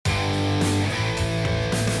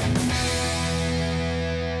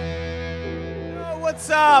What's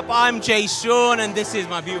up? I'm Jay Sean, and this is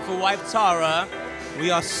my beautiful wife, Thara. We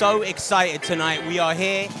are so excited tonight. We are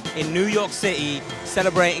here in New York City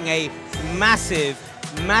celebrating a massive,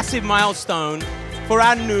 massive milestone for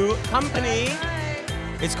our new company.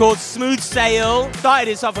 It's called Smoothsail. Started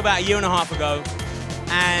this off about a year and a half ago,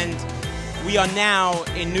 and we are now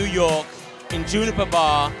in New York, in Juniper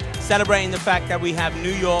Bar, celebrating the fact that we have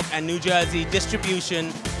New York and New Jersey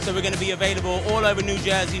distribution. So we're going to be available all over New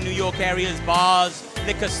Jersey, New York areas, bars,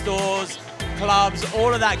 liquor stores, clubs,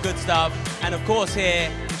 all of that good stuff. And of course here,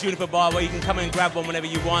 Juniper Bar, where you can come and grab one whenever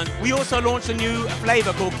you want. We also launched a new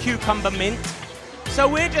flavor called Cucumber Mint. So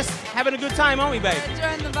we're just having a good time, aren't we, babe? We're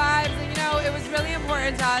enjoying the vibes, and you know, it was really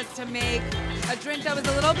important to us to make a drink that was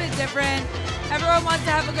a little bit different. Everyone wants to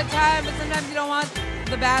have a good time, but sometimes you don't want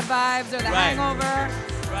the bad vibes or the hangover.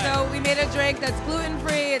 Right. So we made a drink that's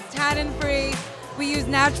gluten-free, it's tannin-free. We use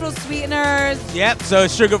natural sweeteners. Yep, so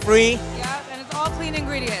it's sugar-free. Yep, and it's all clean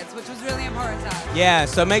ingredients, which was really important to us. Yeah,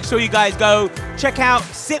 so make sure you guys go check out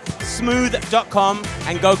sipsmooth.com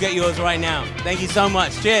and go get yours right now. Thank you so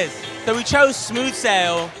much. Cheers. So we chose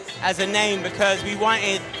Smoothsail as a name because we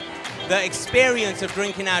wanted the experience of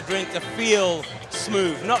drinking our drink to feel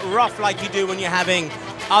smooth, not rough like you do when you're having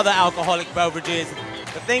other alcoholic beverages.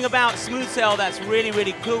 The thing about Smoothsail that's really,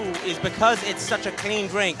 really cool is because it's such a clean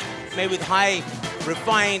drink, made with high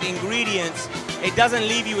refined ingredients, it doesn't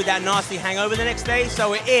leave you with that nasty hangover the next day,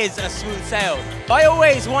 so it is a smooth sail. I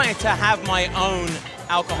always wanted to have my own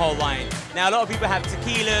alcohol line. Now, a lot of people have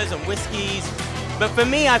tequilas and whiskeys, but for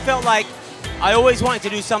me, I felt like I always wanted to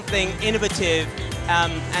do something innovative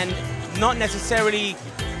and not necessarily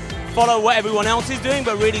follow what everyone else is doing,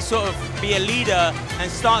 but really sort of be a leader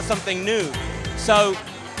and start something new. So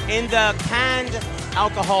in the canned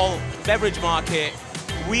alcohol beverage market,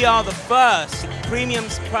 we are the first premium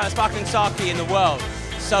sparkling sake in the world.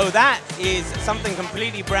 So that is something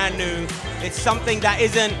completely brand new. It's something that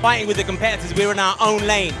isn't fighting with the competitors. We're in our own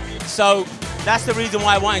lane. So that's the reason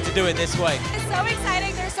why I wanted to do it this way. It's so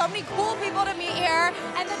exciting. There's so many cool people to meet here,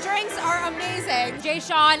 and the drinks are amazing. Jay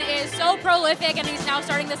Sean is so prolific, and he's now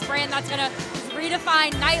starting this brand that's gonna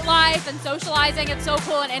redefine nightlife and socializing. It's so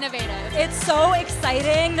cool and innovative. It's so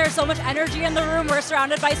exciting. There's so much energy in the room. We're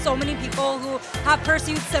surrounded by so many people who have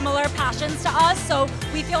pursued similar passions to us. So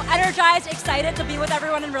we feel energized, excited to be with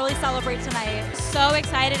everyone and really celebrate tonight. So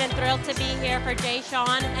excited and thrilled to be here for Jay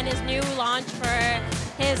Sean and his new launch for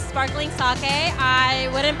his sparkling sake. I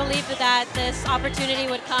wouldn't believe that this opportunity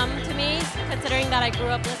would come to me, considering that I grew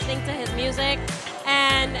up listening to his music.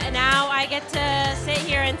 And now I get to sit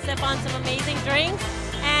here and sip on some amazing drinks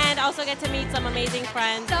and also get to meet some amazing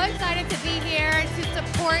friends. So excited to be here to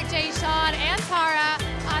support Jay Sean and Thara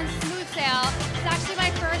on Smoothsail. It's actually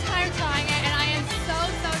my first time trying it, and I am so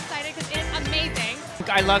excited because it's amazing.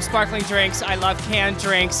 I love sparkling drinks, I love canned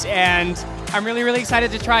drinks, and I'm really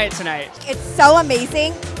excited to try it tonight. It's so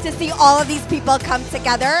amazing to see all of these people come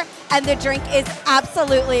together, and the drink is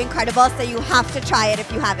absolutely incredible, so you have to try it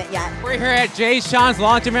if you haven't yet. We're here at Jay Sean's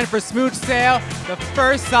launch event for Smoothsail, the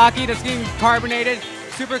first sake that's getting carbonated.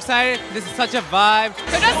 Super excited. This is such a vibe.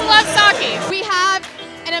 Who doesn't love sake? We have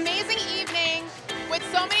an amazing evening with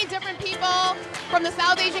so many different people from the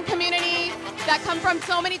South Asian community that come from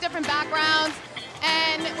so many different backgrounds.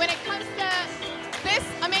 And when it comes to this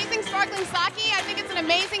amazing sparkling sake, I think it's an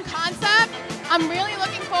amazing concept. I'm really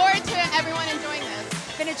looking forward to everyone enjoying this.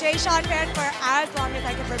 Been a Jay Sean fan for as long as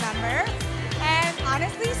I can remember, and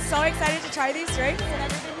honestly, so excited to try these drinks and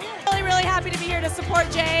everything here. Really happy to be here to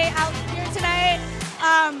support Jay out here tonight.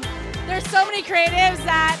 There's so many creatives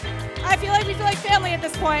that I feel like we feel like family at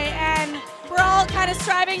this point, and we're all kind of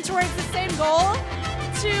striving towards the same goal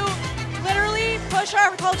to literally push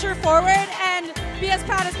our culture forward and be as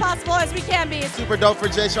proud as possible as we can be. Super dope for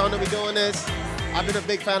Jay Sean to be doing this. I've been a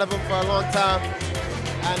big fan of him for a long time,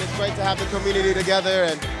 and it's great to have the community together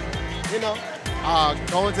and, you know,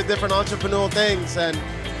 go into different entrepreneurial things and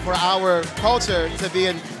for our culture to be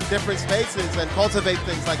in different spaces and cultivate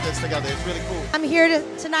things like this together. It's really cool. I'm here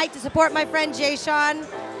tonight to support my friend Jay Sean.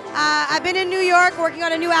 I've been in New York working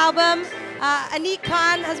on a new album. Anik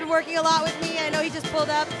Khan has been working a lot with me. I know he just pulled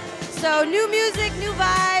up. So new music, new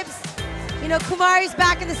vibes. You know, Kumari's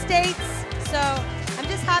back in the States, so I'm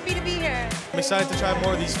just happy to be here. I'm excited to try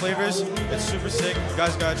more of these flavors. It's super sick. You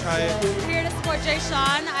guys gotta try it. I'm here to support Jay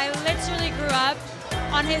Sean. I literally grew up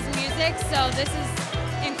on his music, so this is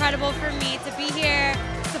incredible for me to be here,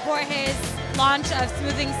 support his launch of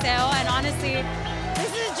Smoothing Sail, and honestly, this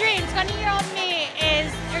is a dream. 20-year-old me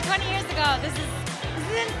or 20 years ago, this is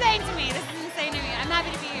insane to me. This is insane to me. I'm happy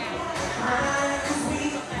to be here.